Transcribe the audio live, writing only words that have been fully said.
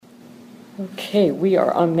Okay, we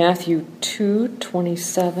are on Matthew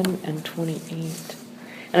 2:27 and 28.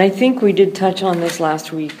 And I think we did touch on this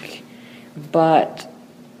last week, but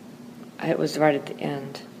it was right at the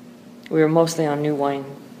end. We were mostly on new wine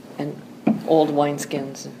and old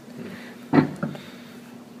wineskins.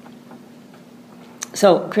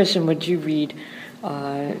 So, Christian, would you read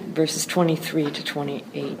verses 23 to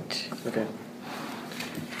 28? Okay.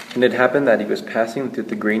 And it happened that he was passing through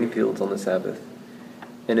the grain fields on the Sabbath,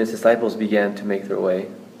 and his disciples began to make their way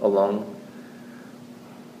along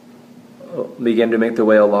while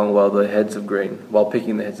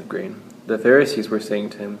picking the heads of grain. The Pharisees were saying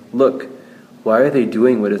to him, "Look, why are they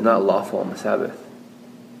doing what is not lawful on the Sabbath?"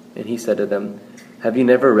 And he said to them, "Have you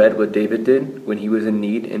never read what David did when he was in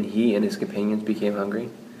need and he and his companions became hungry?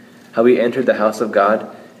 How he entered the house of God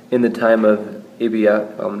in the time of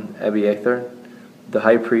Abiathar, the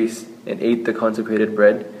high priest, and ate the consecrated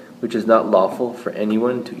bread, which is not lawful for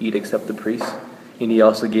anyone to eat except the priests, and he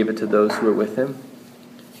also gave it to those who were with him?"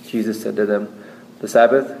 Jesus said to them, The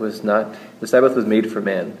Sabbath was made for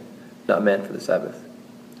man, not man for the Sabbath.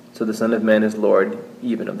 So the Son of Man is Lord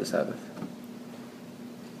even of the Sabbath.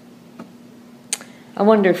 I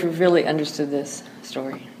wonder if we've really understood this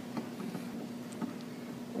story.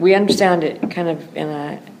 We understand it kind of in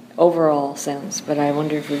an overall sense, but I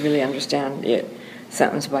wonder if we really understand it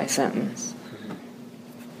sentence by sentence.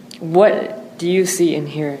 What do you see in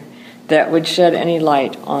here that would shed any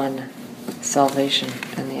light on salvation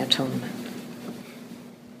and the atonement?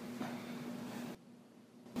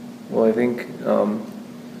 Well, I think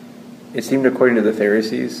it seemed, according to the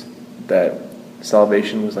Pharisees, that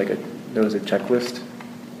salvation was there was a checklist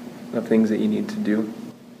of things that you need to do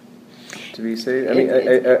to be saved. I mean,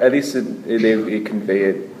 at least they convey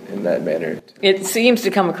it in that manner. It seems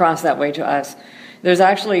to come across that way to us. There's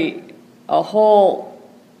actually a whole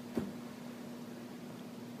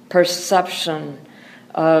perception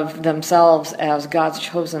of themselves as God's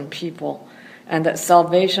chosen people, and that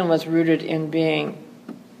salvation was rooted in being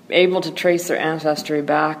able to trace their ancestry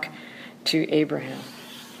back to Abraham,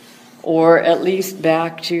 or at least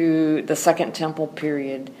back to the Second Temple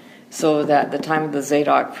period, so that the time of the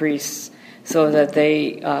Zadok priests, so that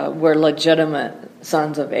they were legitimate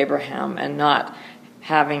sons of Abraham and not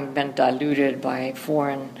having been diluted by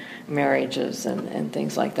foreign marriages and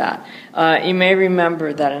things like that. You may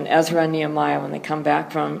remember that in Ezra and Nehemiah, when they come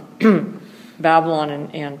back from Babylon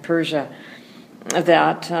and Persia,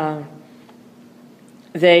 that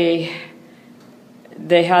they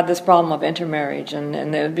had this problem of intermarriage,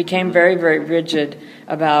 and they became very, very rigid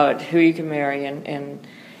about who you can marry, and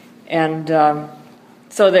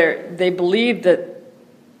so they believed that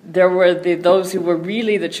there were those who were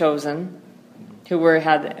really the chosen, who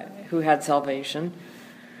had salvation,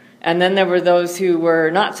 and then there were those who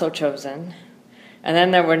were not so chosen, and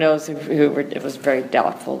then there were those who were, it was very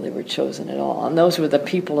doubtful they were chosen at all, and those were the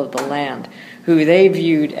people of the land, who they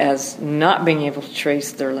viewed as not being able to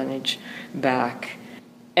trace their lineage back.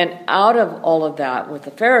 And out of all of that, with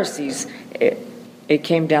the Pharisees, it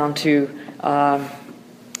came down to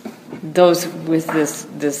those with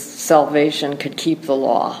this salvation could keep the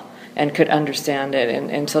law and could understand it,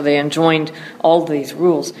 and so they enjoined all these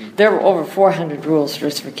rules. There were over 400 rules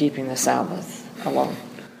just for keeping the Sabbath alone.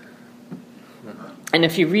 And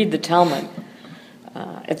if you read the Talmud,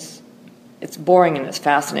 it's boring and it's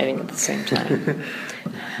fascinating at the same time.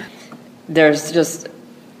 There's just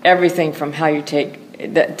everything from how you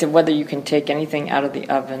to whether you can take anything out of the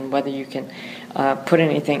oven, whether you can put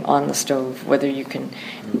anything on the stove, whether you can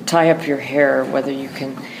tie up your hair, whether you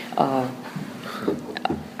can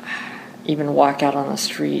even walk out on the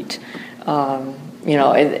street.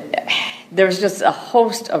 There's just a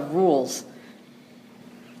host of rules,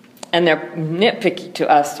 and they're nitpicky to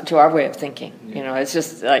us, to our way of thinking. It's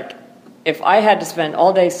just like, if I had to spend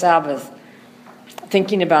all day Sabbath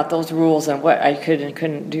thinking about those rules and what I could and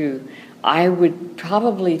couldn't do, I would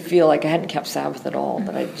probably feel like I hadn't kept Sabbath at all,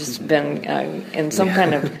 that I'd just been in some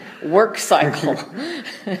kind of work cycle,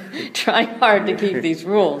 trying hard to keep these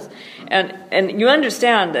rules. And you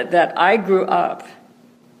understand that I grew up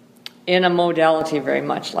in a modality very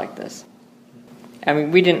much like this. I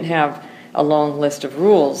mean, we didn't have a long list of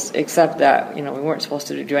rules, except that, we weren't supposed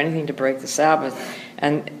to do anything to break the Sabbath,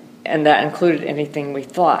 and that included anything we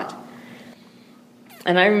thought.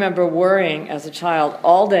 And I remember worrying as a child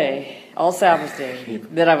all day, all Sabbath day,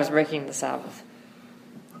 that I was breaking the Sabbath.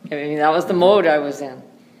 I mean, that was the mode I was in.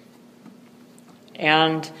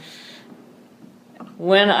 And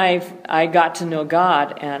when I got to know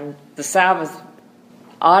God, and the Sabbath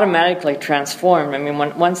automatically transformed. I mean,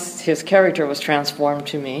 once his character was transformed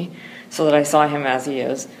to me, so that I saw him as he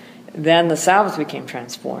is, then the Sabbath became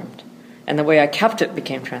transformed. And the way I kept it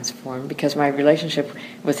became transformed because my relationship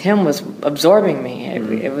with him was absorbing me.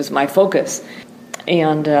 It was my focus.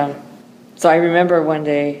 And so I remember one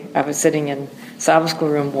day I was sitting in Sabbath School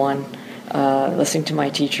Room 1 listening to my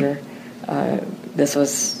teacher. This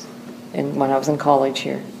was when I was in college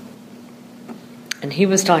here. And he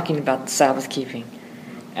was talking about the Sabbath keeping.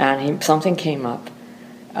 And something came up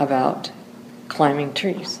about climbing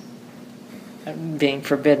trees being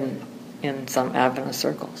forbidden in some Adventist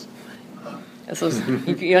circles. This was,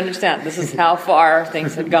 you understand, this is how far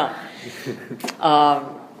things had gone.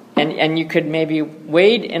 And you could maybe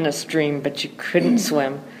wade in a stream, but you couldn't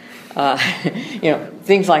swim.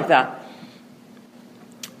 Things like that.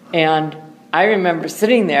 And I remember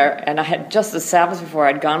sitting there, and I had just the Sabbath before,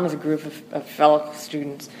 I'd gone with a group of fellow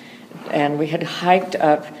students, and we had hiked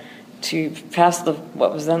up to past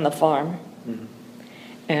what was then the farm. Mm-hmm.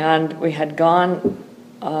 And we had gone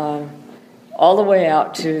all the way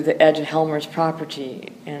out to the edge of Helmer's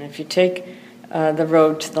property. And if you take the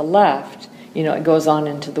road to the left, it goes on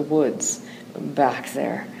into the woods back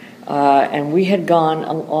there. And we had gone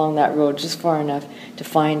along that road just far enough to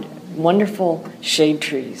find wonderful shade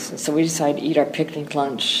trees. And so we decided to eat our picnic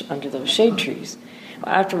lunch under those shade trees.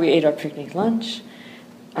 After we ate our picnic lunch,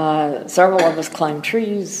 several of us climbed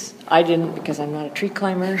trees. I didn't because I'm not a tree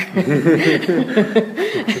climber.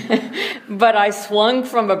 But I swung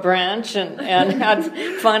from a branch and had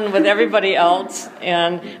fun with everybody else.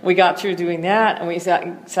 And we got through doing that, and we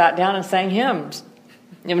sat down and sang hymns.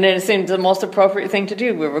 I mean, it seemed the most appropriate thing to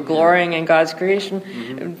do. We were glorying in God's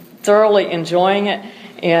creation, thoroughly enjoying it,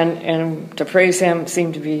 and to praise Him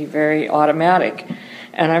seemed to be very automatic.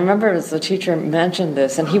 And I remember as the teacher mentioned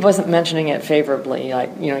this, and he wasn't mentioning it favorably,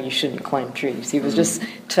 like, you shouldn't climb trees. He was just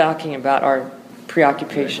talking about our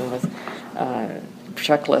preoccupation with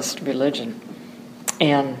checklist religion.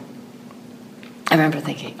 And I remember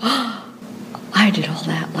thinking, I did all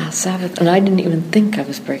that last Sabbath, and I didn't even think I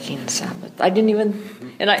was breaking the Sabbath. I didn't even,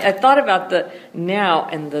 and I thought about the now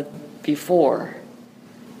and the before,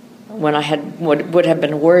 when I would have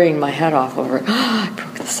been worrying my head off over, I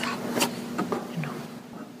broke the Sabbath.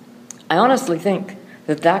 I honestly think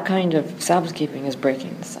that kind of Sabbath keeping is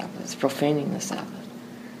breaking the Sabbath, it's profaning the Sabbath.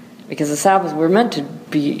 Because the Sabbath,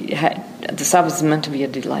 the Sabbath is meant to be a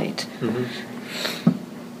delight. Mm-hmm.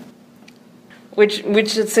 Which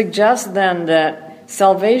suggests then that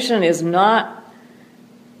salvation is not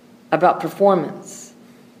about performance.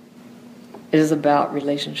 It is about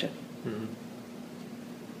relationship. Mm-hmm.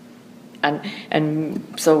 And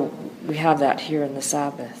so we have that here in the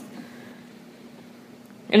Sabbath.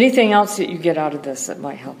 Anything else that you get out of this that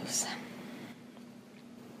might help us?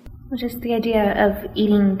 Just the idea of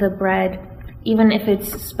eating the bread, even if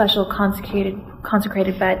it's special consecrated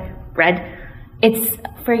bread, it's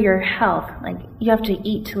for your health. Like, you have to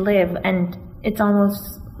eat to live, and it's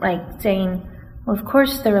almost like saying, well, of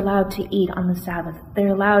course they're allowed to eat on the Sabbath. They're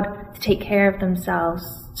allowed to take care of themselves,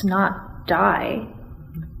 to not die.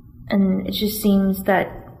 And it just seems that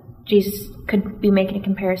Jesus could be making a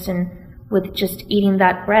comparison with just eating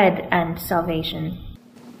that bread and salvation.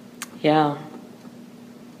 Yeah.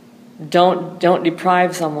 Don't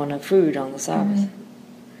deprive someone of food on the Sabbath.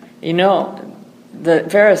 Mm-hmm. The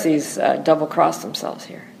Pharisees double-crossed themselves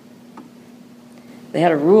here. They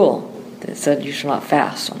had a rule that said you shall not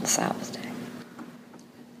fast on the Sabbath day.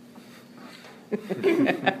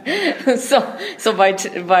 so by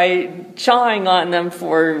chawing on them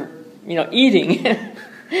for eating,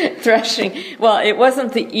 threshing. Well, it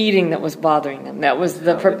wasn't the eating that was bothering them. That was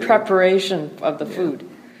the preparation of the food.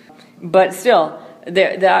 But still,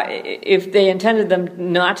 if they intended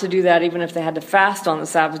them not to do that, even if they had to fast on the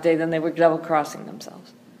Sabbath day, then they were double-crossing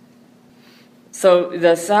themselves. So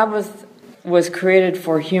the Sabbath was created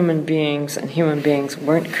for human beings, and human beings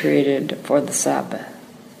weren't created for the Sabbath.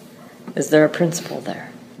 Is there a principle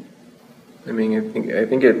there? I mean, I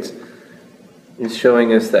think it's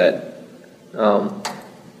showing us that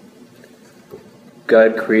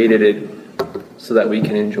God created it so that we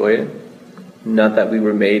can enjoy it, not that we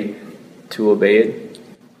were made to obey it.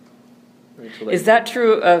 Is that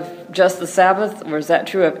true of just the Sabbath, or is that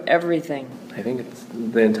true of everything? I think it's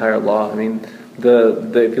the entire law. I mean,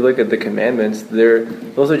 if you look at the commandments,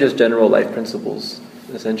 those are just general life principles,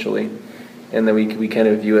 essentially. And then we kind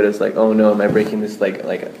of view it as like, oh no, am I breaking this?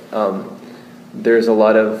 There's a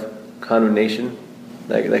lot of condemnation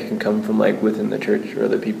that can come from within the church or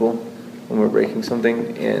other people when we're breaking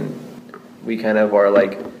something, and we kind of are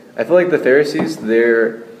like, I feel like the Pharisees,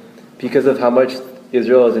 because of how much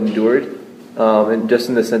Israel has endured, and just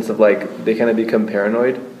in the sense of they kind of become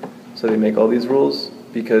paranoid, so they make all these rules.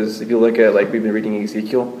 Because if you look at we've been reading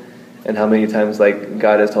Ezekiel, And how many times, like,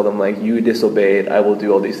 God has told them, like, you disobeyed, I will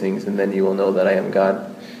do all these things, and then you will know that I am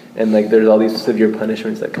God. And, like, there's all these severe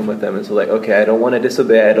punishments that come with them. And so, like, okay, I don't want to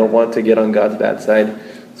disobey, I don't want to get on God's bad side.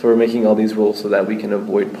 So we're making all these rules so that we can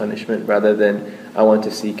avoid punishment, rather than I want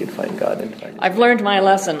to seek and find God and find I've learned my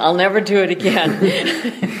lesson. I'll never do it again.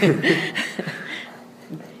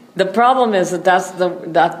 The problem is that that's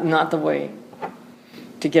not the way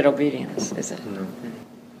to get obedience, is it? No.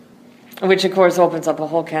 Which, of course, opens up a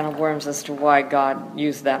whole can of worms as to why God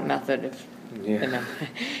used that method. If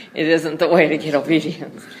it isn't the way to get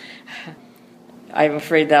obedience. I'm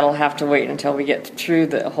afraid that'll have to wait until we get through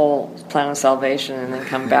the whole plan of salvation and then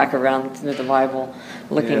come back around to the Bible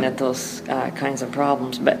looking at those kinds of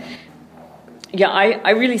problems. But yeah,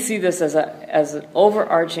 I really see this as an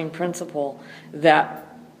overarching principle that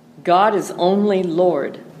God is only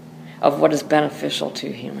Lord of what is beneficial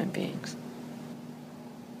to human beings.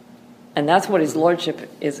 And that's what his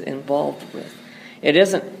lordship is involved with. It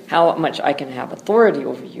isn't how much I can have authority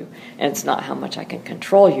over you, and it's not how much I can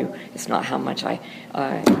control you. It's not how much I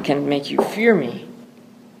can make you fear me.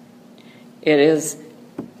 It is,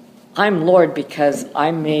 I'm Lord because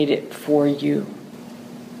I made it for you,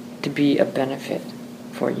 to be a benefit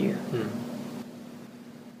for you.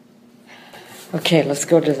 Okay, let's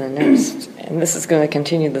go to the next. And this is going to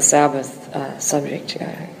continue the Sabbath subject.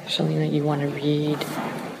 Shalina, you want to read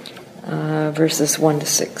verses 1 to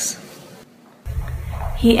 6.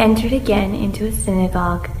 He entered again into a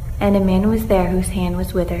synagogue, and a man was there whose hand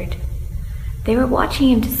was withered. They were watching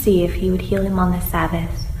him to see if he would heal him on the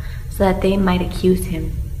Sabbath, so that they might accuse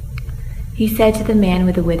him. He said to the man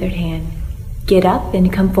with the withered hand, "Get up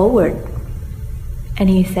and come forward." And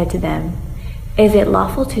he said to them, "Is it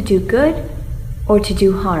lawful to do good or to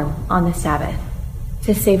do harm on the Sabbath,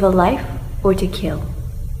 to save a life or to kill?"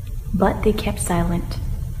 But they kept silent.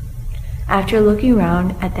 After looking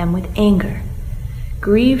round at them with anger,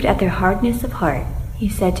 grieved at their hardness of heart, he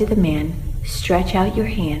said to the man, "Stretch out your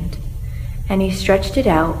hand." And he stretched it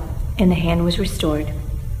out, and the hand was restored.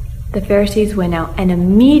 The Pharisees went out and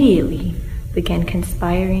immediately began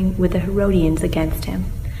conspiring with the Herodians against him,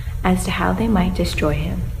 as to how they might destroy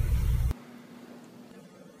him.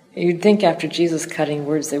 You'd think after Jesus cutting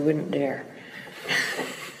words they wouldn't dare.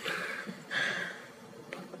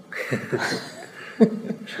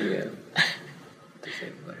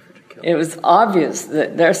 It was obvious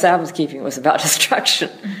that their Sabbath keeping was about destruction.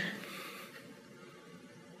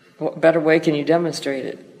 What better way can you demonstrate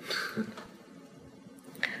it?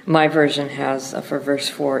 My version has, for verse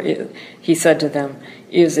 4, he said to them,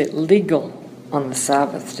 "Is it legal on the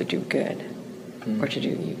Sabbath to do good or to do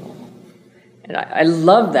evil?" And I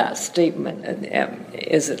love that statement.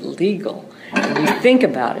 Is it legal? When you think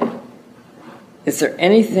about it, is there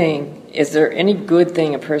any good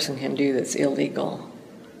thing a person can do that's illegal?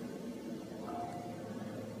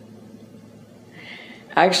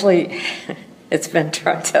 Actually, it's been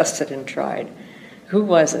tested and tried. Who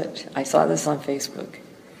was it? I saw this on Facebook.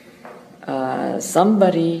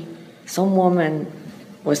 Some woman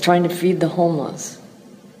was trying to feed the homeless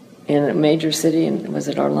in a major city, was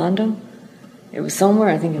it Orlando? It was somewhere,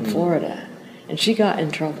 I think, in Florida. And she got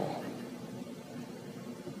in trouble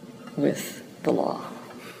with the law.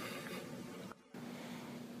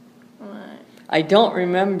 I don't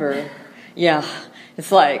remember. Yeah,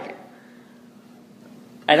 it's like,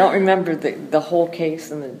 I don't remember the whole case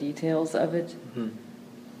and the details of it.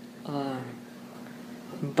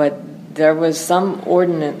 But there was some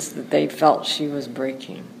ordinance that they felt she was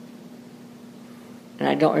breaking. And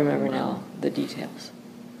I don't remember now the details.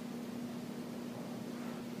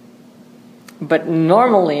 But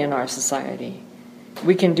normally in our society,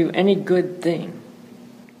 we can do any good thing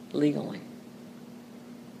legally.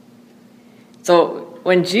 So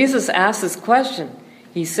when Jesus asks this question,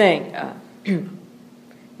 he's saying,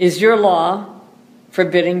 is your law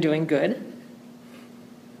forbidding doing good?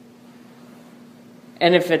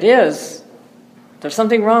 And if it is, there's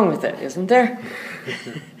something wrong with it, isn't there?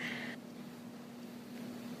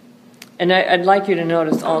 And I'd like you to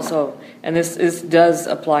notice also, and this does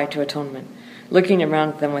apply to atonement, looking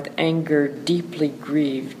around them with anger, deeply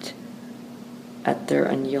grieved at their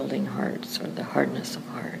unyielding hearts or the hardness of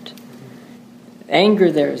heart.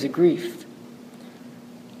 Anger there is a grief.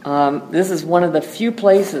 This is one of the few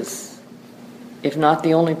places, if not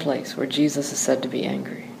the only place, where Jesus is said to be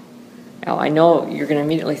angry. Now, I know you're going to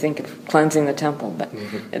immediately think of cleansing the temple, but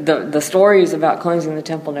the stories about cleansing the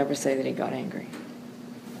temple never say that he got angry.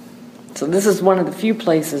 So this is one of the few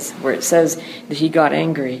places where it says that he got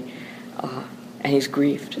angry and he's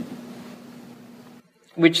grieved.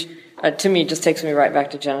 Which, to me, just takes me right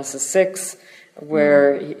back to Genesis 6,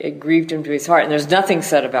 where it grieved him to his heart. And there's nothing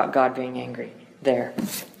said about God being angry there.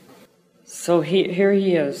 So here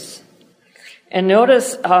he is. And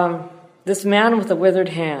notice this man with the withered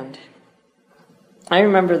hand. I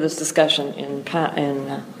remember this discussion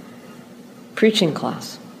in preaching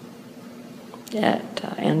class at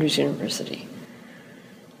Andrews University.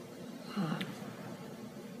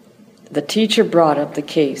 The teacher brought up the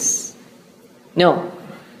case. No,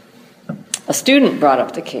 a student brought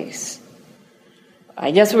up the case.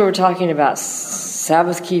 I guess we were talking about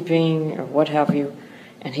Sabbath keeping or what have you,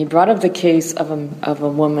 and he brought up the case of a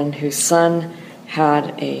woman whose son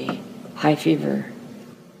had a high fever.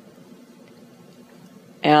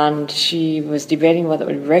 And she was debating whether it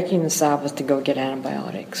would be breaking the Sabbath to go get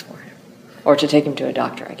antibiotics for him. Or to take him to a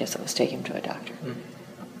doctor. I guess it was take him to a doctor.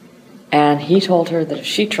 And he told her that if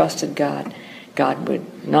she trusted God, God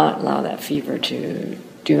would not allow that fever to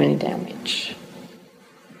do any damage.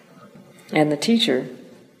 And the teacher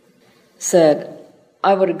said,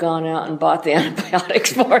 I would have gone out and bought the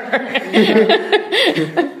antibiotics for her.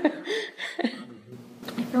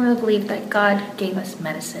 I firmly believe that God gave us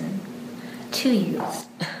medicine to use.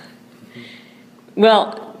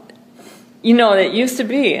 Well, you know, it used to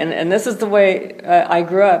be, and this is the way I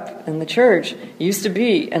grew up in the church, it used to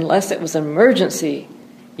be, unless it was an emergency,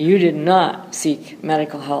 you did not seek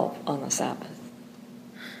medical help on the Sabbath.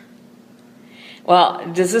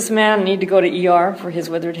 Well, does this man need to go to ER for his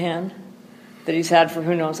withered hand that he's had for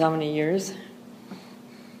who knows how many years?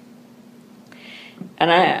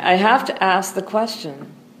 And I have to ask the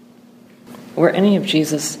question, were any of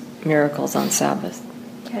Jesus' miracles on Sabbath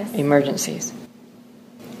Yes. emergencies?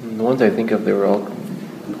 The ones I think of, they were all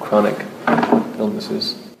chronic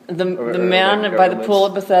illnesses. The man by the pool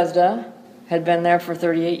of Bethesda had been there for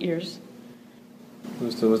 38 years.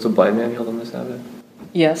 Was the blind man healed on the Sabbath?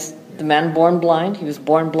 Yes, the man born blind. He was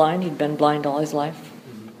born blind. He'd been blind all his life.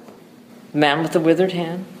 The man with the withered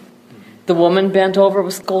hand. The woman bent over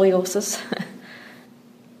with scoliosis.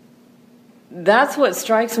 That's what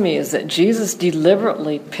strikes me, is that Jesus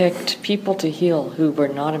deliberately picked people to heal who were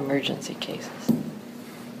not emergency cases.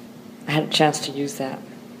 I had a chance to use that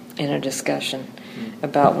in a discussion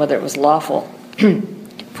about whether it was lawful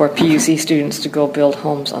for PUC students to go build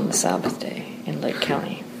homes on the Sabbath day in Lake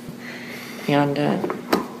County. And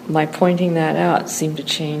my pointing that out seemed to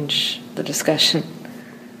change the discussion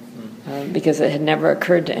because it had never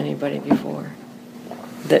occurred to anybody before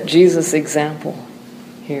that Jesus' example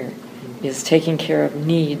here is taking care of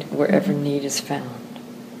need wherever need is found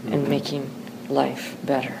and making life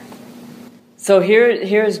better. So here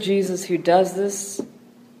is Jesus who does this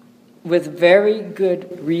with very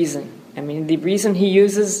good reason. I mean, the reason he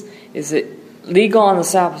uses, is it legal on the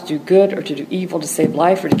Sabbath to do good or to do evil, to save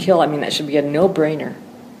life or to kill? I mean, that should be a no-brainer.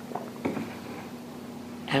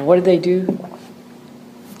 And what do?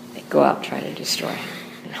 They go out and try to destroy.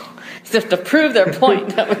 As if to prove their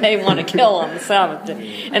point that they want to kill on the Sabbath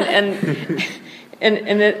day.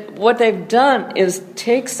 And what they've done is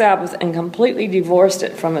take Sabbath and completely divorced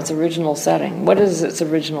it from its original setting. What is its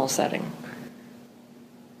original setting?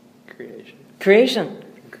 Creation.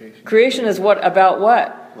 Creation is about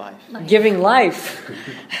what? Life. Giving life,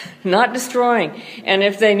 not destroying. And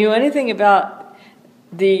if they knew anything about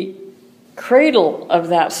the cradle of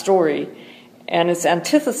that story and its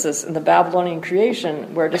antithesis in the Babylonian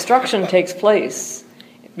creation, where destruction takes place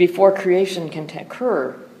before creation can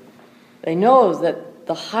occur, they know that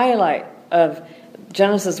the highlight of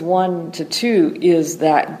Genesis 1 to 2 is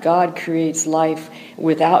that God creates life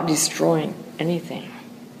without destroying anything.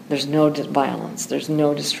 There's no violence. There's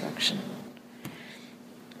no destruction.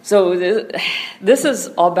 So this is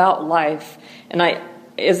about life. And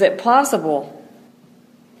is it possible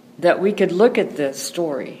that we could look at this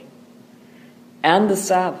story and the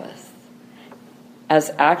Sabbath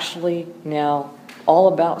as actually now all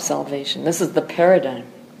about salvation? This is the paradigm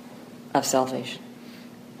of salvation.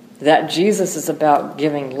 That Jesus is about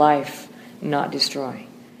giving life, not destroying.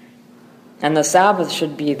 And the Sabbath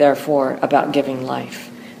should be, therefore, about giving life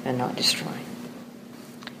and not destroying.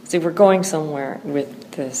 See, we're going somewhere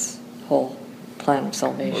with this whole plan of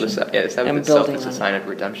salvation. Well, the Sabbath itself is a sign of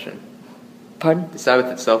redemption. Pardon? The Sabbath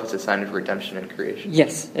itself is a sign of redemption and creation.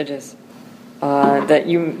 Yes, it is. That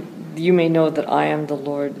you may know that I am the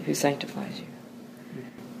Lord who sanctifies you.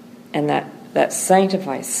 And that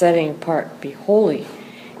sanctify, setting apart, be holy,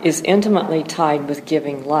 is intimately tied with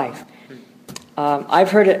giving life. I've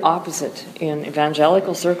heard it opposite in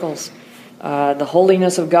evangelical circles. The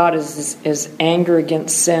holiness of God is anger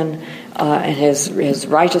against sin and his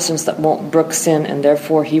righteousness that won't brook sin, and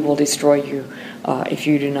therefore he will destroy you if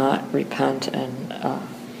you do not repent and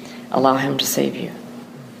allow him to save you.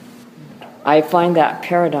 I find that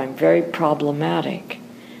paradigm very problematic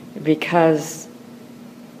because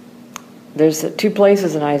there's 2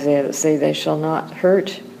 places in Isaiah that say they shall not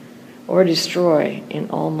hurt or destroy in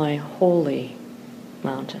all my holy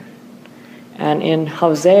mountain. And in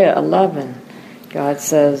Hosea 11, God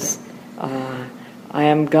says, I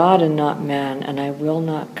am God and not man, and I will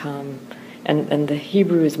not come. And the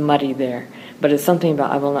Hebrew is muddy there, but it's something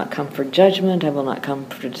about I will not come for judgment, I will not come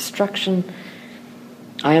for destruction.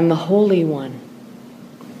 I am the Holy One,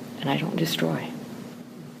 and I don't destroy.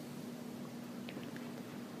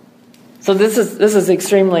 So this is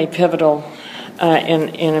extremely pivotal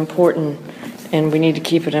and important, and we need to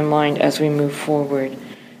keep it in mind as we move forward.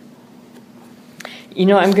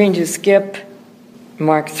 I'm going to skip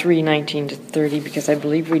Mark 3:19-30 because I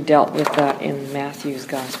believe we dealt with that in Matthew's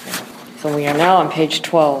Gospel. So we are now on page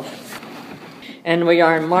 12, and we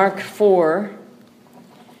are in Mark 4,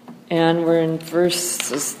 and we're in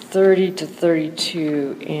verses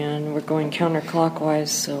 30-32, and we're going counterclockwise.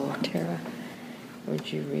 So Tara,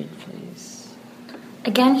 would you read, please?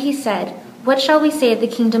 Again he said, "What shall we say the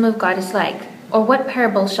kingdom of God is like? Or what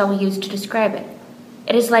parable shall we use to describe it?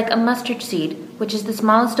 It is like a mustard seed, which is the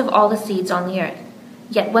smallest of all the seeds on the earth.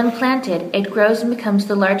 Yet when planted, it grows and becomes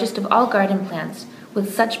the largest of all garden plants,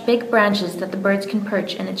 with such big branches that the birds can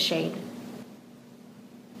perch in its shade."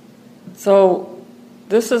 So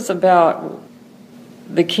this is about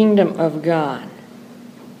the kingdom of God.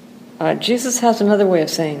 Jesus has another way of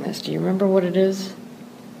saying this. Do you remember what it is?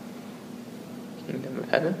 Kingdom of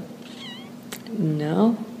heaven?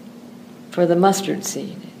 No. For the mustard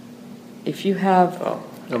seed. If you have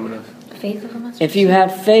Faith of a mustard seed. If you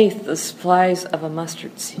have faith the size of a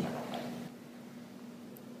mustard seed.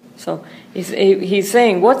 So he's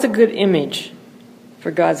saying, what's a good image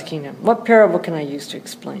for God's kingdom? What parable can I use to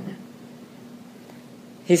explain it?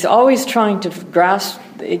 He's always trying to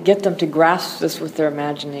get them to grasp this with their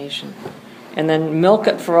imagination and then milk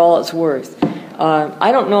it for all it's worth.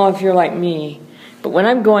 I don't know if you're like me, but when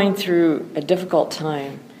I'm going through a difficult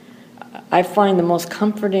time, I find the most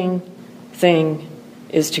comforting thing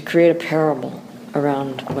is to create a parable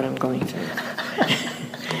around what I'm going through.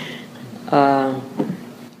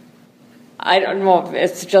 I don't know if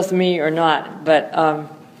it's just me or not, but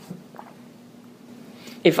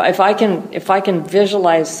if I can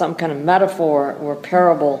visualize some kind of metaphor or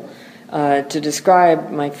parable to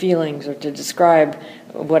describe my feelings or to describe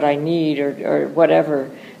what I need or whatever,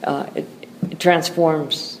 it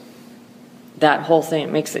transforms that whole thing.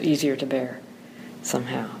 It makes it easier to bear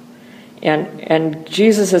somehow. And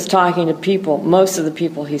Jesus is talking to people. Most of the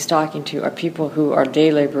people he's talking to are people who are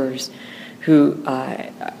day laborers who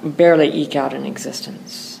barely eke out an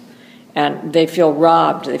existence. And they feel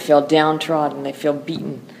robbed, they feel downtrodden, they feel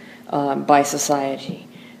beaten by society.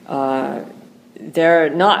 They're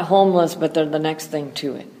not homeless, but they're the next thing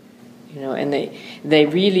to it. And they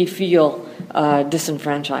really feel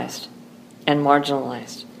disenfranchised and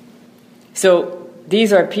marginalized. So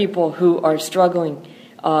these are people who are struggling.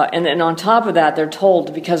 And then on top of that, they're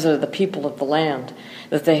told, because of the people of the land,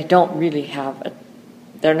 that they don't really have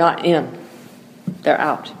they're not in, they're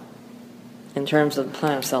out in terms of the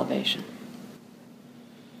plan of salvation.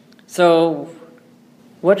 So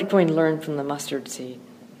what can we learn from the mustard seed?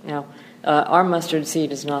 Now, our mustard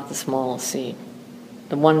seed is not the smallest seed.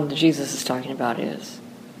 The one that Jesus is talking about is.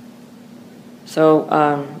 So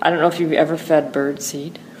I don't know if you've ever fed bird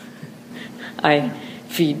seed. I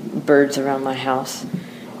feed birds around my house.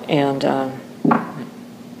 And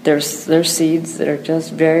there's seeds that are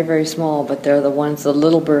just very, very small, but they're the ones the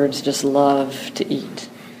little birds just love to eat.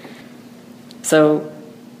 So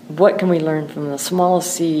what can we learn from the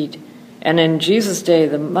smallest seed? And in Jesus' day,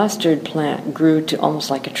 the mustard plant grew to almost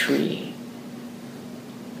like a tree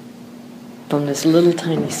from this little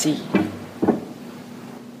tiny seed.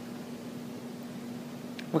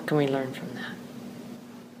 What can we learn from that?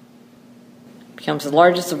 It becomes the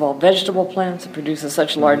largest of all vegetable plants. It produces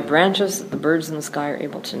such large branches that the birds in the sky are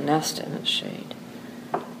able to nest in its shade.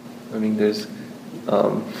 I mean, there's,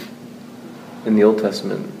 in the Old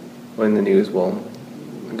Testament, or in the New as well,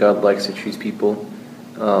 God likes to choose people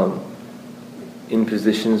in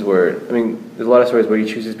positions where, there's a lot of stories where he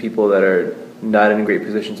chooses people that are not in great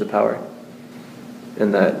positions of power.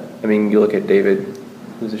 And that, you look at David,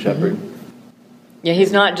 who's a shepherd. Mm-hmm. Yeah,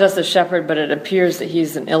 he's not just a shepherd, but it appears that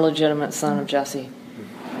he's an illegitimate son of Jesse.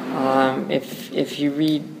 If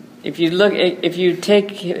you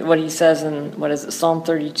take what he says in Psalm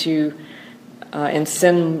 32, in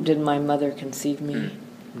sin did my mother conceive me.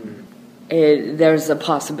 There's a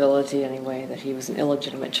possibility anyway that he was an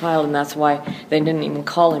illegitimate child, and that's why they didn't even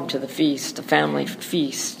call him to the feast, the family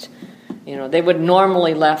feast. They would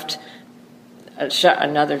normally left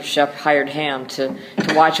another hired hand to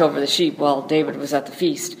watch over the sheep while David was at the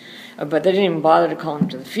feast. But they didn't even bother to call him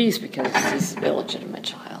to the feast because he's an illegitimate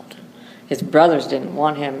child. His brothers didn't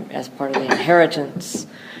want him as part of the inheritance,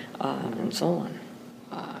 and so on.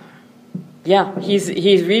 He's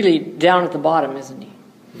really down at the bottom, isn't he?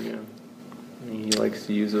 Yeah. He likes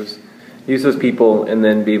to use those people and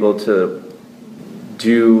then be able to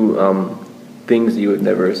do things that you would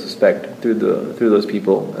never suspect through those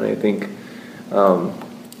people. And I think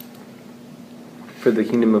for the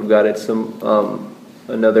kingdom of God, it's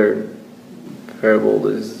another parable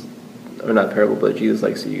or not parable, but Jesus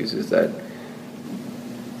likes to use is that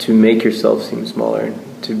to make yourself seem smaller,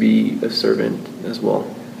 to be a servant as well.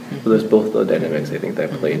 So there's both the dynamics I think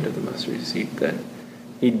that play into the mustard seed. That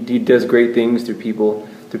he does great things through people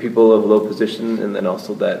of low position, and then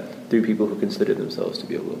also that through people who consider themselves to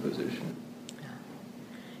be of low position.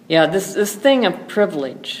 Yeah, this thing of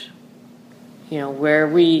privilege, where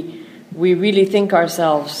we really think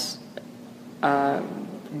ourselves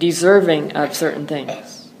deserving of certain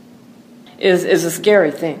things, is a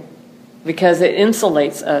scary thing, because it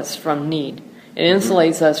insulates us from need. It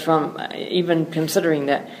insulates us from even considering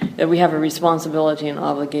that we have a responsibility and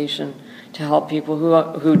obligation to help people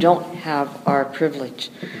who don't have our privilege,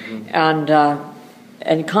 and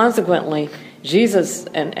consequently, Jesus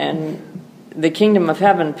and the kingdom of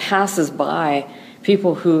heaven passes by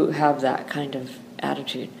people who have that kind of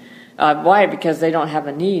attitude. Why? Because they don't have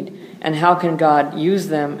a need, and how can God use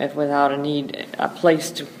them if without a need, a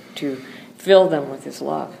place to fill them with His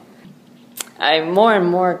love? I'm more and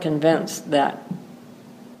more convinced that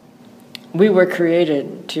we were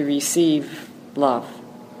created to receive love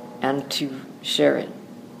and to share it.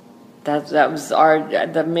 That was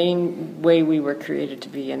the main way we were created to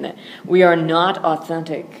be, and that we are not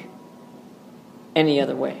authentic any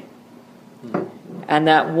other way. And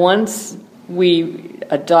that once we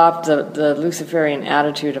adopt the Luciferian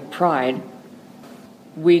attitude of pride,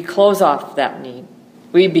 we close off that need.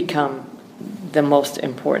 We become the most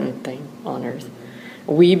important thing on earth.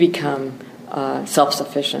 We become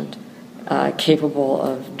self-sufficient, capable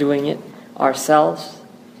of doing it ourselves,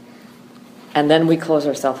 and then we close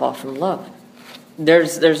ourselves off from love.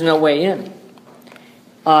 There's no way in,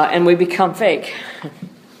 and we become fake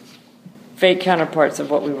counterparts of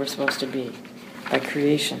what we were supposed to be by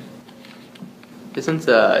creation.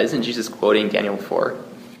 Isn't Jesus quoting Daniel 4?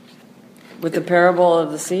 With the parable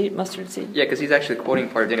of the mustard seed? Yeah, because he's actually quoting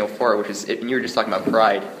part of Daniel 4, which is, and you were just talking about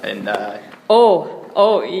pride, and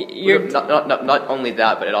you're not only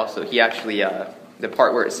that, but it also he actually the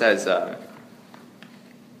part where it says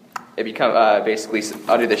it become basically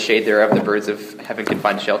under the shade thereof the birds of heaven can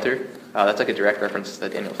find shelter. That's like a direct reference to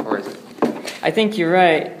Daniel 4, is it? I think you're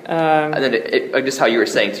right. And then just how you were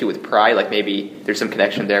saying too with pride, like maybe there's some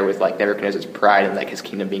connection there with like Nebuchadnezzar's pride and like his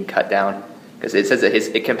kingdom being cut down, because it says that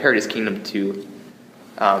it compared his kingdom to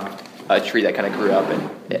a tree that kind of grew up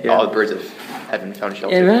and all the birds of heaven found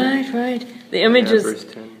shelter. Yeah, right. The images. Verse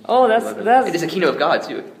 10, that's. It is a kingdom of God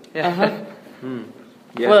too. Yeah.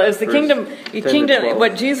 Yeah, well, it's the kingdom. Kingdom.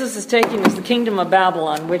 What Jesus is taking is the kingdom of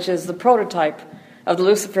Babylon, which is the prototype of the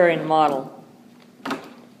Luciferian model.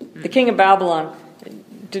 The king of Babylon,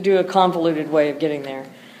 to do a convoluted way of getting there,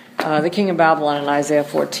 the king of Babylon in Isaiah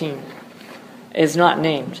 14 is not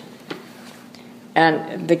named.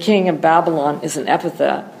 And the king of Babylon is an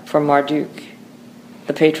epithet for Marduk,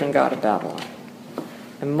 the patron god of Babylon.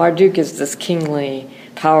 And Marduk is this kingly,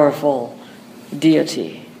 powerful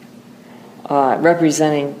deity,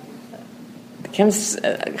 representing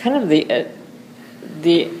kind of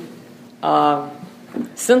the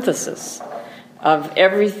synthesis of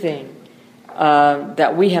everything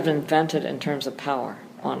that we have invented in terms of power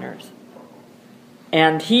on earth.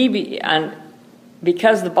 And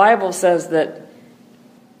because the Bible says that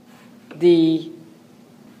the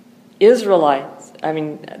Israelites,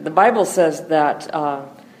 the Bible says that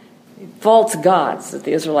false gods that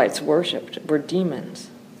the Israelites worshipped were demons.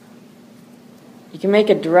 You can make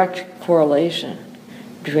a direct correlation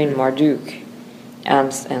between Marduk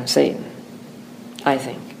and Satan, I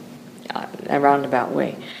think, a roundabout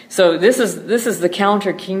way. So this is the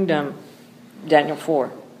counter kingdom, Daniel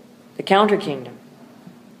 4, the counter kingdom.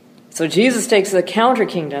 So Jesus takes the counter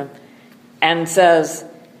kingdom and says,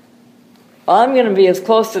 well, I'm going to be as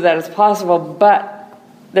close to that as possible, but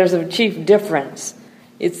there's a chief difference.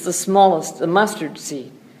 It's the smallest, the mustard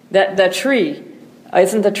seed. That tree,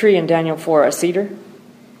 isn't the tree in Daniel 4 a cedar?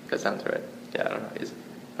 That sounds right. Yeah, I don't know.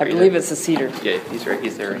 I believe it's a cedar. Yeah, he's right.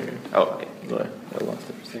 He's there. Oh, okay. I lost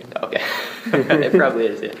it for a second. Okay. It probably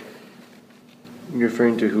is, yeah. You're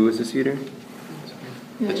referring to who is the cedar?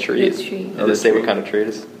 The tree. The tree. Does it say what kind of tree it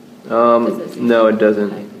is? No, it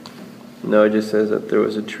doesn't. No, it just says that there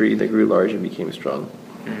was a tree that grew large and became strong.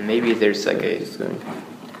 Maybe there's like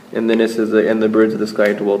And then it says that, and the birds of the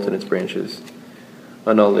sky dwelt in its branches,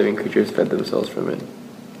 and all living creatures fed themselves from it.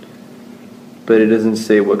 But it doesn't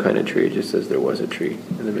say what kind of tree. It just says there was a tree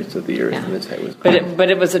in the midst of the earth, and its height was.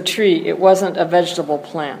 But it was a tree. It wasn't a vegetable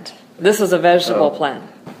plant. This is a vegetable plant.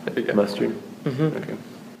 Mustard. Mm-hmm. Okay.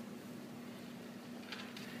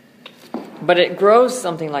 But it grows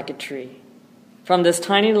something like a tree from this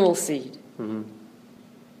tiny little seed. Mm-hmm.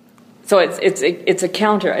 So it's a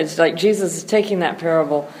counter. It's like Jesus is taking that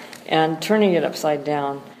parable and turning it upside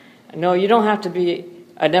down. No, you don't have to be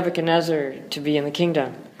a Nebuchadnezzar to be in the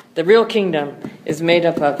kingdom. The real kingdom is made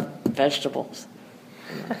up of vegetables,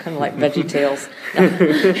 kind of like Veggie Tales.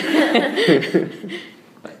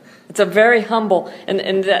 It's a very humble,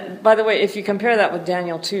 and that, by the way, if you compare that with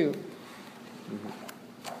Daniel 2,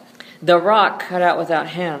 the rock cut out without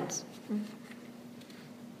hands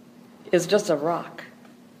is just a rock.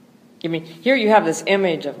 I mean, here you have this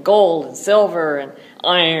image of gold and silver and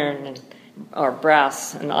iron, or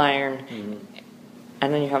brass and iron,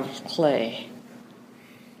 and then you have clay.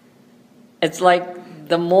 It's like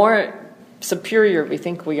the more superior we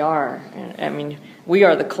think we are, I mean, we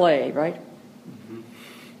are the clay, right?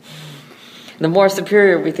 The more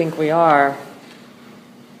superior we think we are,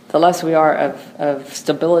 the less we are of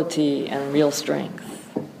stability and real strength.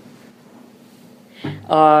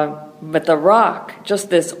 But the rock, just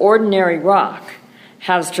this ordinary rock,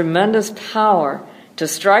 has tremendous power to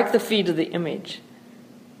strike the feet of the image,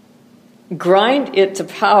 grind it to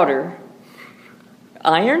powder.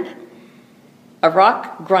 Iron? A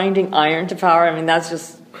rock grinding iron to powder? I mean, that's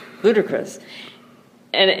just ludicrous.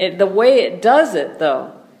 And the way it does it,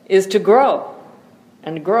 though, is to grow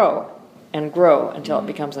and grow and grow until it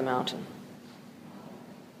becomes a mountain.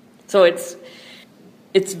 So it's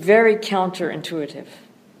very counterintuitive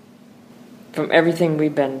from everything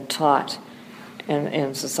we've been taught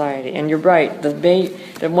in society. And you're right,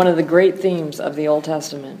 one of the great themes of the Old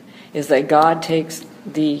Testament is that God takes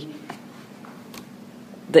the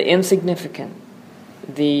insignificant,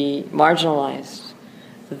 the marginalized,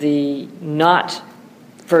 the not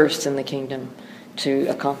first in the kingdom to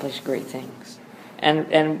accomplish great things.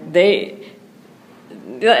 And they,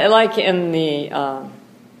 like in the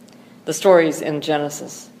stories in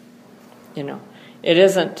Genesis, it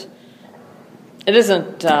isn't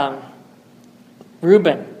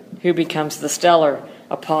Reuben who becomes the stellar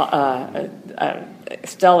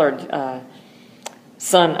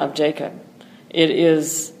son of Jacob. It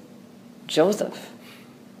is Joseph.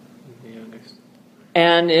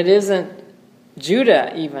 And it isn't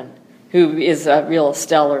Judah even who is a real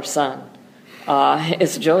stellar son.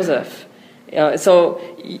 It's Joseph. So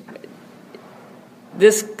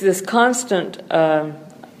this constant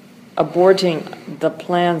aborting the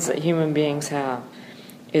plans that human beings have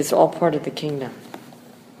is all part of the kingdom.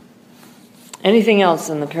 Anything else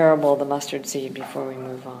in the parable of the mustard seed before we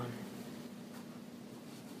move on?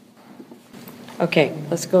 Okay,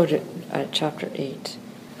 let's go to chapter 8.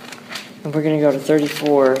 And we're going to go to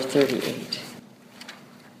 34, 38.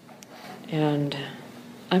 And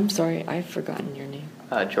I'm sorry, I've forgotten your name.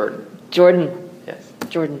 Jordan. Jordan. Yes.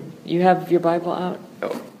 Jordan, you have your Bible out?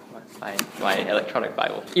 Oh, my electronic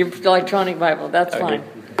Bible. Your electronic Bible, that's fine.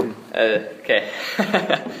 Okay.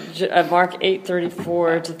 Mark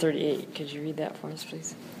 8:34 to 38. Could you read that for us,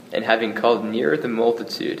 please? And having called near the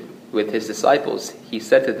multitude with his disciples, he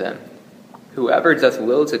said to them, Whoever doth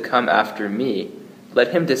will to come after me,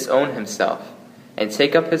 let him disown himself, and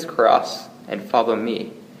take up his cross, and follow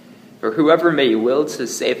me. For whoever may will to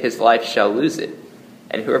save his life shall lose it,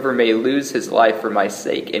 and whoever may lose his life for my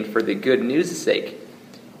sake and for the good news' sake,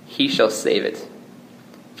 he shall save it.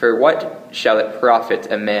 For what shall it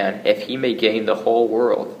profit a man if he may gain the whole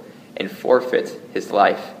world and forfeit his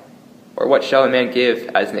life? Or what shall a man give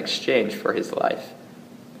as an exchange for his life?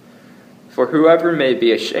 For whoever may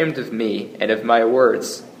be ashamed of me and of my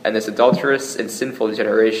words in this adulterous and sinful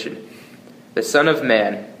generation, the Son of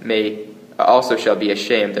Man may also shall be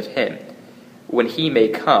ashamed of him, when he may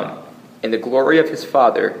come in the glory of his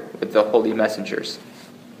Father with the holy messengers.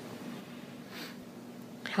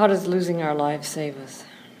 How does losing our lives save us?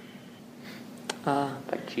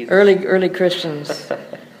 Like Jesus. Early Christians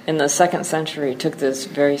in the 2nd century took this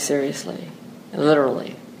very seriously,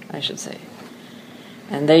 literally, I should say.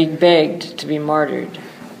 And they begged to be martyred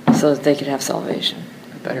so that they could have salvation.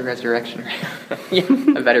 A better resurrection. Yeah.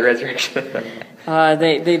 A better resurrection.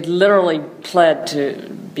 They literally pled to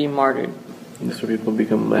be martyred. That's where people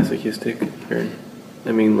become masochistic. There's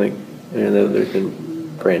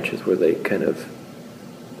been branches where they kind of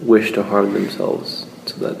wish to harm themselves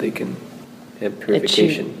so that they can have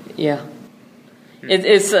purification. Yeah.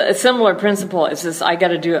 It's a similar principle. It's this I got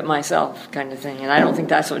to do it myself kind of thing. And I don't think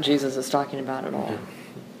that's what Jesus is talking about at all.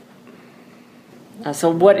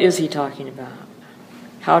 So what is he talking about?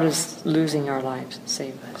 How does losing our lives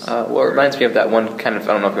save us? Well, it reminds me of that one kind of,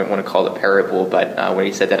 I don't know if we want to call it a parable, but when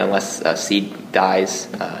he said that unless a seed dies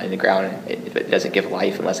in the ground, it doesn't give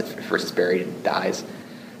life unless it first is buried and dies.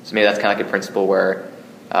 So maybe that's kind of like a principle where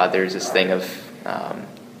there's this thing of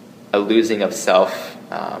a losing of self,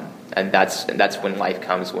 and that's when life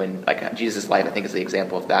comes. When, like, Jesus' life, I think, is the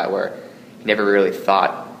example of that, where he never really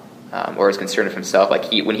thought or was concerned with himself.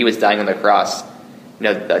 Like when he was dying on the cross,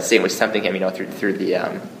 Satan was tempting him, through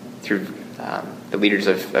the leaders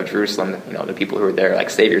of Jerusalem, the people who were there, like,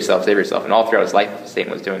 save yourself, and all throughout his life,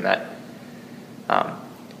 Satan was doing that.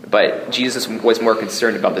 But Jesus was more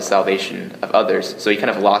concerned about the salvation of others, so he kind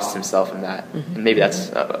of lost himself in that. Mm-hmm. And maybe that's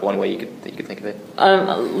one way you could think of it.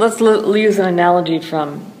 Let's use an analogy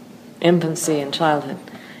from infancy and childhood.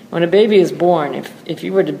 When a baby is born, if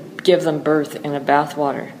you were to give them birth in a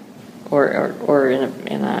bathwater or in a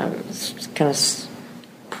kind of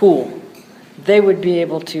pool, they would be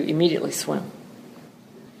able to immediately swim.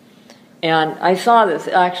 And I saw this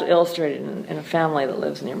actually illustrated in a family that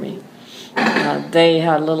lives near me. They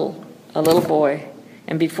had a little boy,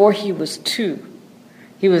 and before he was 2,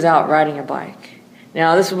 he was out riding a bike.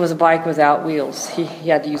 Now, this was a bike without wheels. He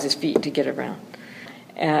had to use his feet to get around.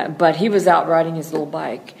 But he was out riding his little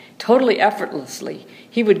bike totally effortlessly.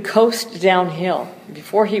 He would coast downhill.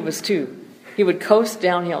 Before he was 2, he would coast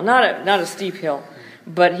downhill. Not a steep hill,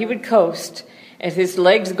 but he would coast, and his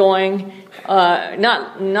legs going,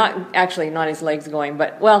 not his legs going,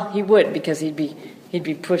 but, well, he would, because he'd be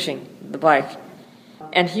pushing the bike.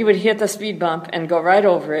 And he would hit the speed bump and go right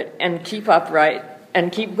over it and keep upright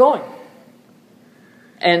and keep going.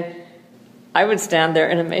 And I would stand there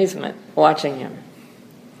in amazement watching him.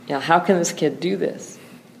 How can this kid do this?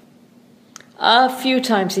 A few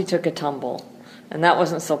times he took a tumble, and that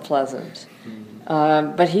wasn't so pleasant.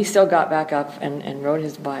 But he still got back up and rode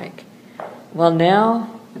his bike. Well,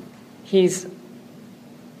 now he's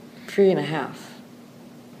 3.5.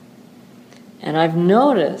 And I've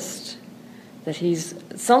noticed that he's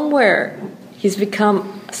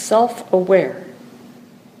become self-aware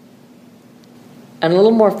and a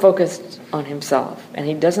little more focused on himself, and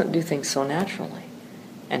he doesn't do things so naturally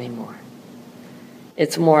anymore.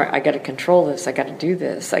 It's more, I got to control this, I got to do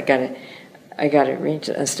this, I got to reach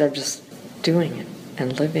it, instead of just doing it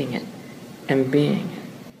and living it and being it.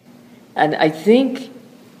 And I think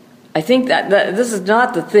that this is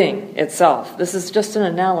not the thing itself. This is just an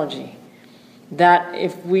analogy. That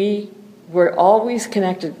if we were always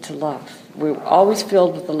connected to love, we were always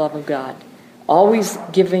filled with the love of God, always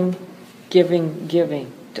giving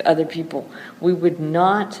to other people, we would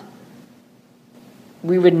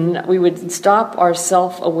stop our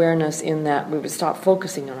self-awareness in that. We would stop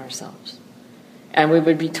focusing on ourselves. And we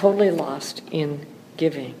would be totally lost in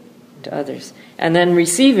giving to others. And then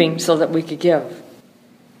receiving so that we could give.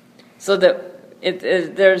 So that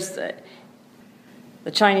there's,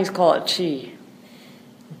 the Chinese call it qi.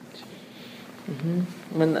 Mm-hmm.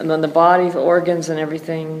 When the body, the organs, and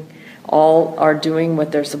everything all are doing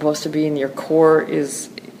what they're supposed to be, and your core is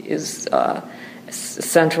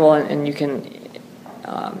central, and you can.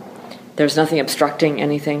 There's nothing obstructing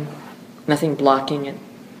anything, nothing blocking it.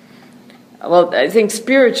 Well, I think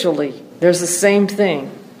spiritually there's the same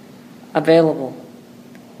thing available.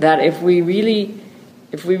 That if we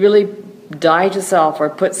really die to self or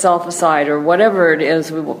put self aside or whatever it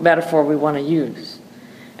is metaphor we want to use,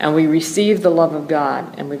 and we receive the love of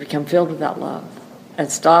God, and we become filled with that love,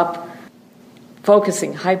 and stop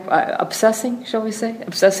focusing, obsessing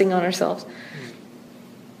on ourselves,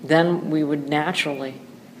 then we would naturally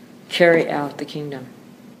carry out the kingdom.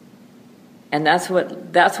 And that's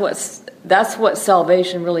what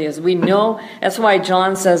salvation really is. We know, that's why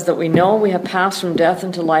John says that we know we have passed from death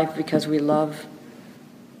into life because we love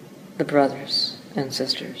the brothers and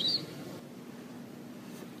sisters.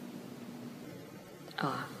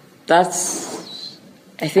 That's,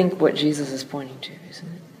 I think, what Jesus is pointing to, isn't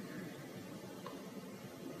it?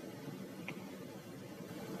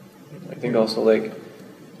 I think also, like,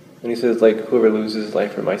 when he says, like, whoever loses his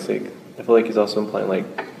life for my sake, I feel like he's also implying, like,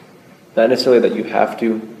 not necessarily that you have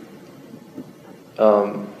to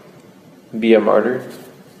be a martyr,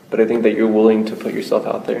 but I think that you're willing to put yourself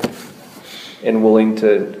out there and willing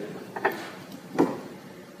to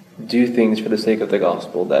do things for the sake of the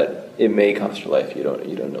gospel that it may cost your life. You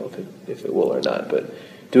don't know if it will or not, but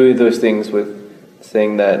doing those things with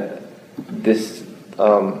saying that this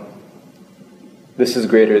is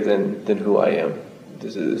greater than who I am,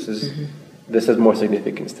 This has more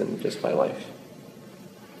significance than just my life.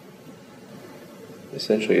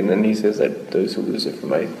 Essentially, and then he says that those who lose it for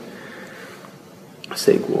my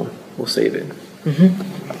sake will save it.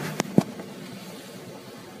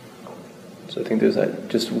 So I think there's that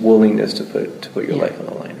just willingness to put your life on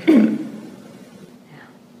the line for that.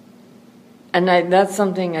 And that's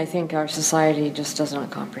something I think our society just does not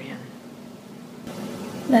comprehend.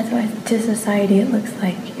 That's why to society it looks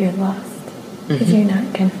like you're lost, because you're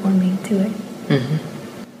not conforming to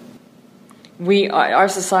it. Our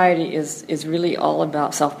society is really all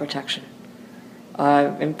about self-protection.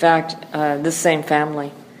 In fact, this same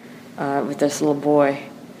family with this little boy,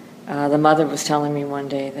 the mother was telling me one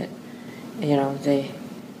day that,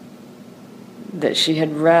 that she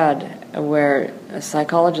had read where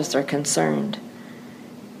psychologists are concerned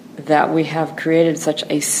that we have created such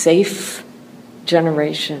a safe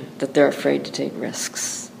generation that they're afraid to take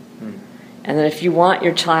risks. And that if you want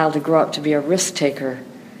your child to grow up to be a risk taker,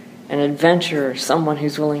 an adventurer, someone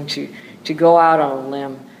who's willing to go out on a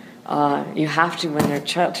limb, you have to, when they're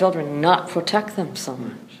children, not protect them so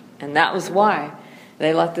much. And that was why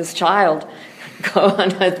they let this child go on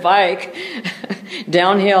his bike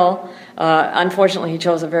downhill. Unfortunately, he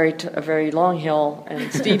chose a very long hill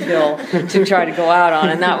and steep hill to try to go out on,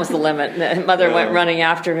 and that was the limit. The mother went running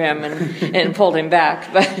after him and pulled him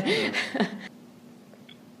back. But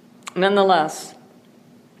nonetheless,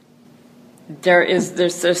 there's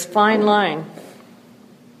this fine line.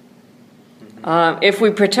 If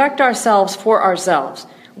we protect ourselves for ourselves,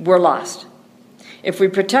 we're lost. If we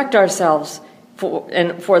protect ourselves for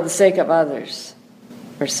the sake of others,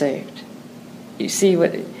 we're saved. You see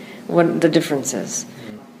what the difference is.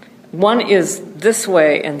 One is this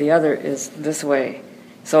way and the other is this way.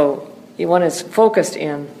 So one is focused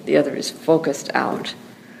in, the other is focused out.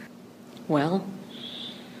 Well,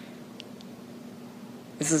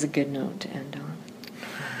 this is a good note to end on.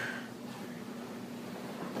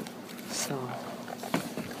 So,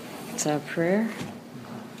 let's have prayer.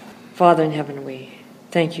 Father in heaven, we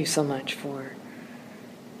thank you so much for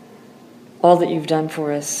all that you've done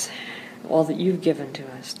for us, all that you've given to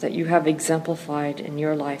us, that you have exemplified in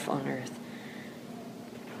your life on earth.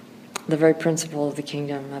 The very principle of the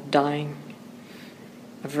kingdom of dying,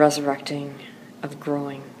 of resurrecting, of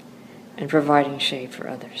growing, and providing shade for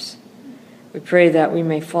others. We pray that we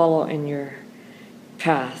may follow in your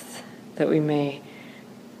path, that we may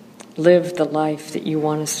live the life that you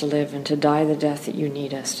want us to live and to die the death that you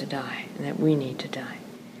need us to die and that we need to die.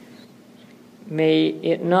 May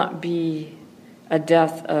it not be a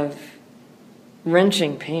death of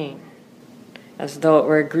wrenching pain, as though it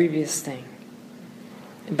were a grievous thing,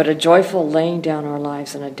 but a joyful laying down our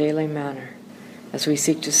lives in a daily manner as we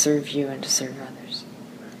seek to serve you and to serve others.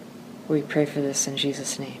 We pray for this in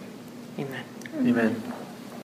Jesus' name. Amen. Amen.